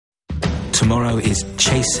Tomorrow is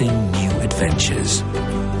chasing new adventures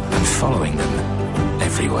and following them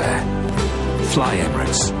everywhere. Fly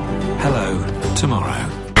Emirates. Hello, tomorrow.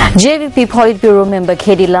 JVP Politburo member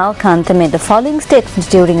K.D. Lalkantha made the following statement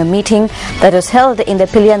during a meeting that was held in the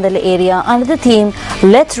Piliyandala area under the theme,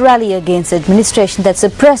 Let's Rally Against Administration That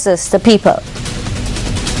Suppresses the People.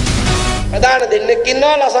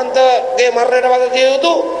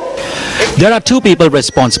 There are two people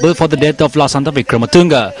responsible for the death of Lalkantha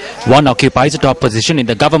Vikramatunga. One occupies a top position in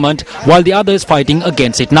the government while the other is fighting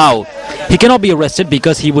against it now. He cannot be arrested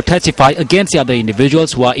because he would testify against the other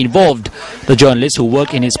individuals who are involved. The journalist who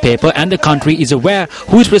work in his paper and the country is aware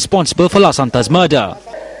who is responsible for Lalkantha's murder.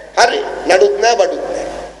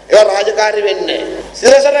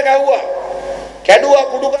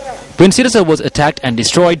 When Sirasa was attacked and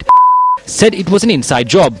destroyed, said it was an inside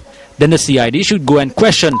job. Then the CID should go and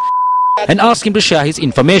question and ask him to share his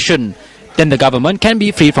information. Then the government can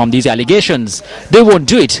be free from these allegations. They won't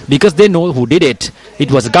do it because they know who did it.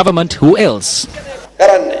 It was the government. Who else?